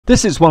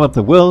This is one of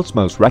the world's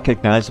most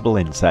recognizable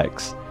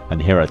insects,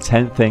 and here are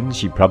 10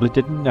 things you probably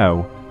didn't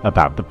know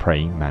about the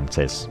praying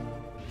mantis.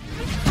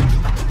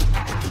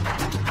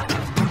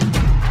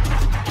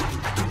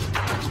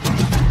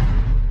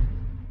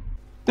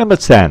 Number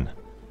 10.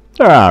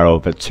 There are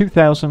over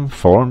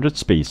 2,400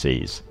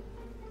 species.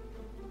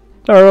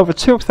 There are over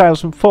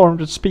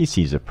 2,400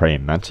 species of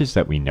praying mantis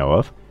that we know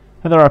of,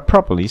 and there are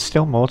probably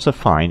still more to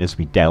find as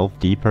we delve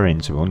deeper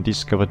into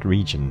undiscovered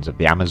regions of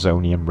the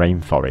Amazonian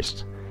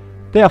rainforest.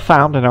 They are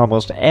found in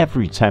almost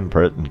every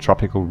temperate and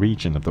tropical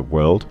region of the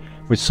world,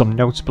 with some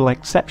notable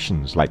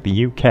exceptions like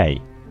the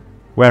UK,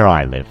 where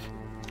I live.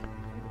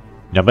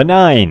 Number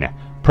 9.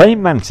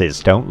 Praying mantis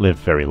don't live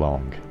very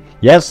long.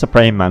 Yes, the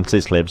praying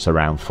mantis lives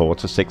around 4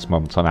 to 6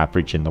 months on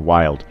average in the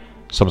wild,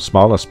 some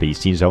smaller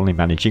species only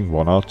managing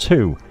 1 or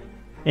 2.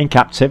 In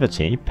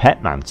captivity,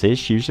 pet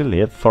mantis usually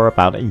live for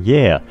about a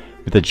year,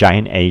 with the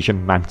giant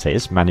Asian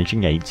mantis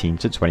managing 18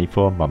 to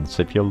 24 months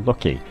if you're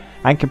lucky,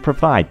 and can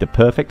provide the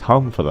perfect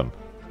home for them.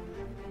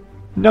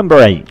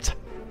 Number 8.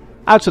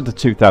 Out of the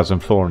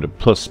 2,400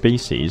 plus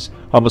species,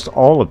 almost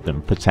all of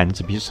them pretend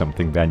to be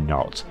something they're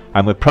not,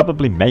 and would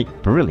probably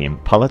make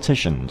brilliant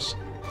politicians.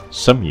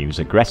 Some use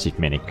aggressive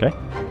mimicry,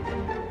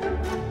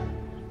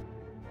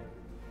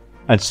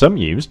 and some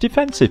use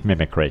defensive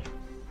mimicry.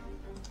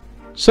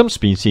 Some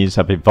species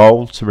have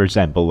evolved to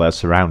resemble their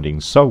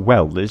surroundings so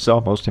well that it's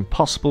almost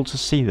impossible to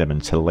see them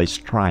until they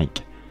strike.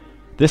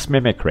 This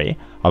mimicry,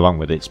 along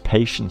with its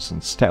patience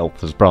and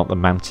stealth, has brought the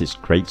mantis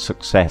great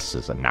success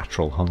as a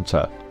natural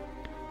hunter.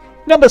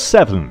 Number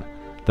 7.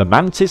 The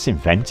mantis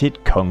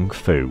invented Kung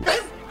Fu.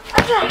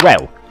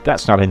 Well,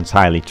 that's not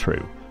entirely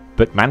true,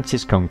 but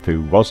mantis Kung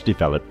Fu was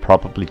developed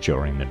probably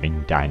during the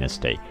Ming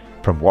Dynasty,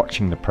 from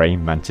watching the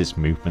praying mantis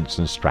movements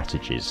and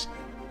strategies.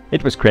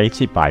 It was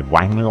created by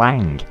Wang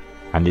Lang,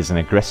 and is an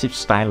aggressive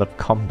style of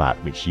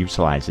combat which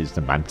utilizes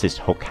the mantis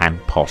hook hand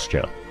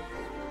posture.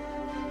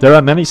 There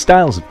are many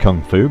styles of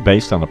Kung Fu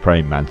based on a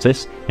praying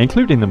mantis,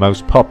 including the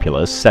most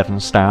popular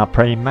 7-star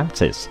praying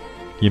mantis.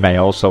 You may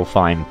also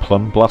find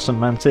plum blossom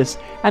mantis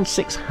and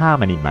 6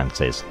 harmony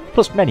mantis,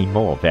 plus many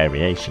more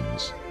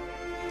variations.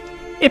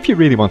 If you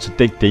really want to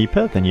dig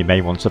deeper, then you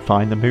may want to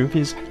find the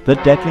movies The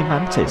Deadly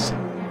Mantis,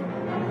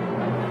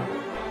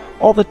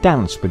 or The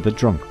Dance with the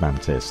Drunk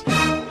Mantis.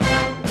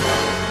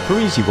 For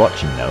easy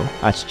watching though,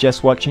 I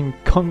suggest watching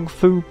Kung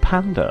Fu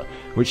Panda,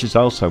 which is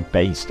also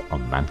based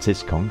on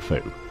mantis Kung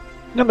Fu.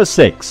 Number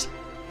 6.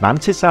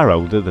 Mantis are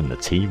older than the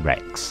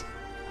T-Rex.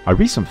 A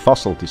recent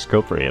fossil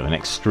discovery of an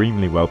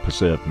extremely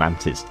well-preserved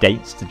mantis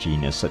dates the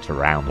genus at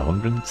around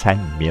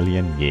 110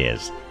 million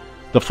years.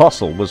 The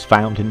fossil was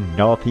found in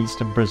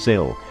northeastern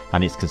Brazil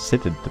and is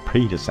considered the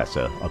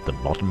predecessor of the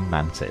modern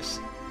mantis.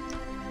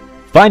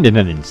 Finding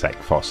an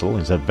insect fossil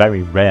is a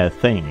very rare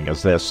thing,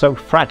 as they are so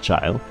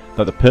fragile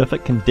that the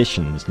perfect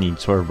conditions need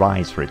to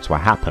arise for it to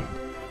happen,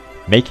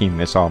 making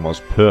this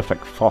almost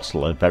perfect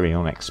fossil a very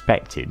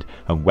unexpected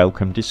and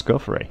welcome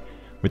discovery,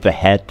 with the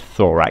head,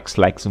 thorax,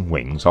 legs and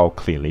wings all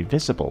clearly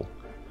visible.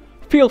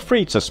 Feel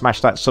free to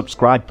smash that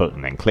subscribe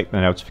button and click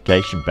the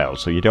notification bell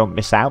so you don't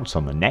miss out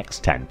on the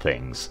next 10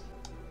 things.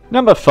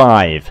 Number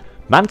 5.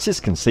 Mantis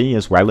can see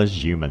as well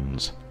as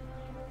humans.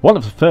 One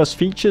of the first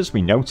features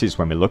we notice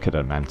when we look at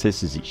a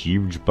mantis is its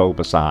huge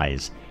bulbous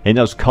eyes. In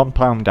those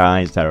compound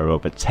eyes there are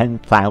over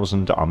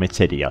 10,000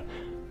 ommatidia,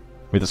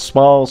 with a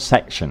small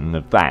section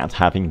of that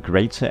having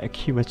greater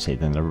acuity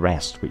than the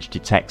rest, which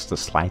detects the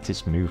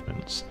slightest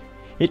movements.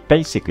 It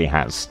basically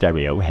has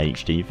stereo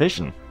HD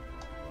vision.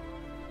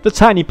 The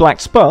tiny black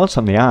spot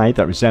on the eye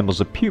that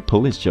resembles a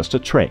pupil is just a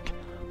trick.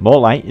 More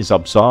light is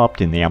absorbed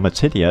in the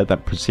ommatidia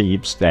that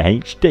perceives the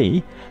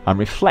HD and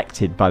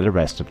reflected by the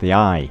rest of the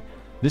eye.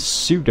 This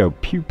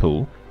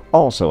pseudo-pupil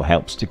also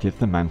helps to give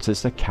the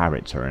mantis a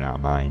character in our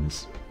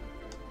minds.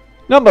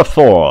 Number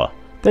 4.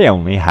 They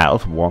only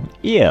have one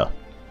ear.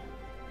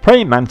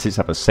 Praying mantis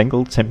have a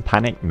single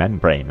tympanic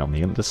membrane on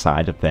the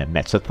underside of their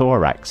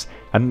metathorax,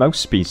 and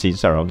most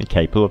species are only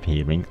capable of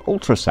hearing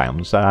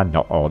ultrasounds that are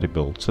not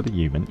audible to the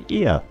human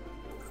ear.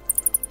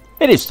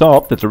 It is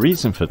thought that the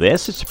reason for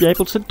this is to be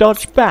able to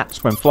dodge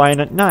bats when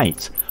flying at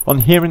night. On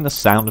hearing the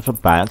sound of a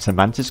bat, a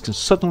mantis can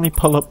suddenly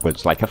pull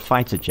upwards like a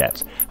fighter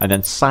jet, and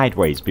then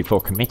sideways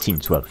before committing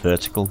to a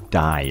vertical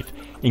dive,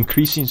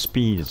 increasing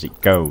speed as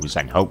it goes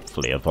and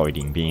hopefully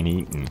avoiding being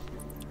eaten.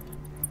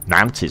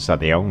 Mantis are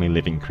the only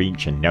living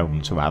creature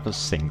known to have a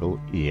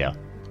single ear.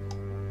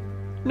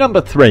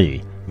 Number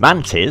 3.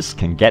 Mantis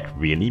can get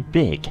really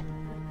big.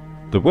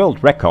 The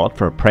world record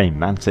for a praying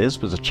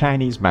mantis was a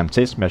Chinese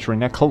mantis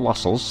measuring a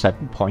colossal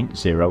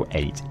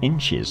 7.08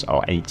 inches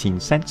or 18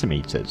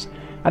 centimeters,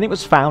 and it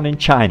was found in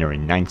China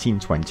in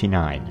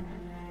 1929.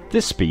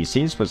 This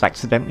species was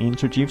accidentally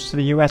introduced to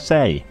the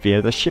USA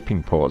via the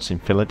shipping ports in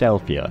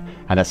Philadelphia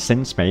and has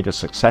since made a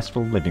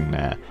successful living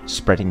there,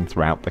 spreading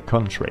throughout the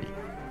country.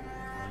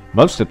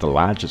 Most of the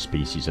larger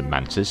species of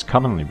mantis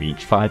commonly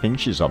reach 5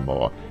 inches or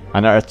more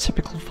and are a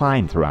typical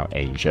find throughout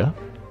Asia.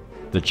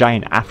 The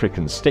giant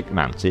African stick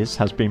mantis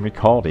has been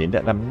recorded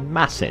at a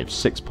massive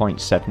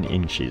 6.7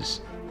 inches.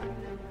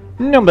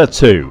 Number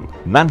 2.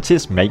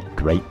 Mantis make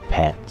great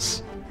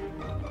pets.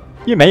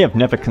 You may have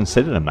never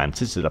considered a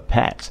mantis as a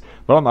pet,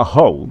 but on the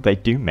whole they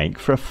do make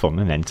for a fun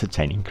and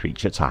entertaining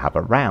creature to have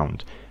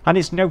around, and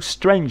is no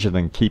stranger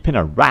than keeping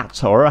a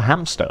rat or a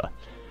hamster.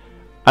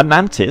 A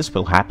mantis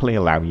will happily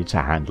allow you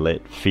to handle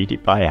it, feed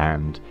it by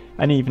hand,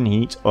 and even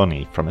eat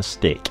honey from a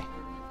stick.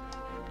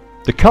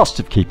 The cost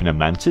of keeping a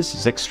mantis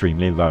is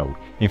extremely low.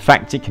 In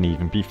fact, it can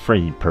even be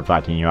free,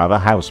 providing you have a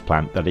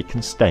houseplant that it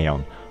can stay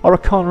on, or a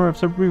corner of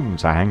the room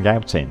to hang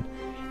out in.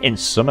 In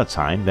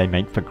summertime they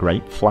make for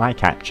great fly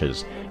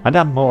catchers, and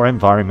are more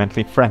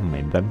environmentally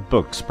friendly than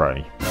bug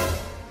spray.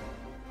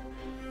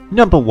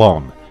 Number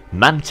 1.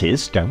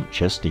 Mantis don't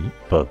just eat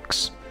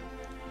bugs.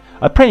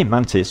 A praying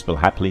mantis will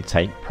happily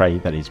take prey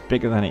that is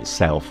bigger than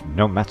itself,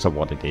 no matter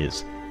what it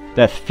is.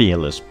 They're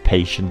fearless,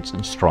 patient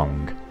and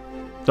strong.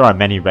 There are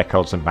many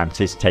records of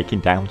mantis taking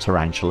down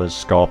tarantulas,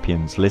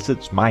 scorpions,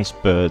 lizards, mice,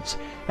 birds,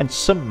 and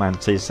some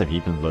mantis have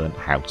even learned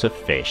how to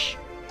fish.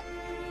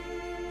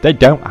 They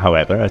don't,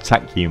 however,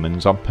 attack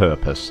humans on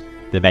purpose.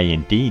 They may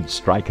indeed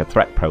strike a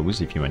threat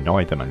pose if you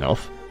annoy them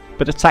enough,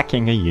 but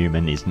attacking a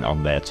human isn't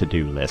on their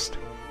to-do list.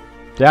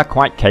 They are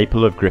quite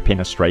capable of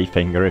gripping a stray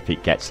finger if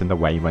it gets in the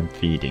way when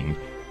feeding,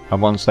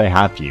 and once they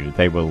have you,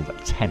 they will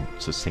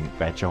attempt to sink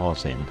their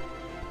jaws in.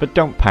 But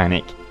don't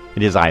panic,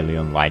 it is highly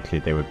unlikely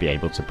they would be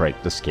able to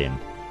break the skin,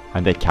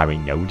 and they carry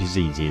no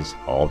diseases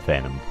or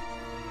venom.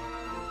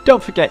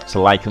 Don't forget to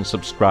like and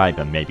subscribe,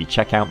 and maybe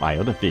check out my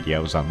other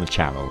videos on the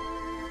channel.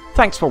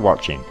 Thanks for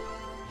watching.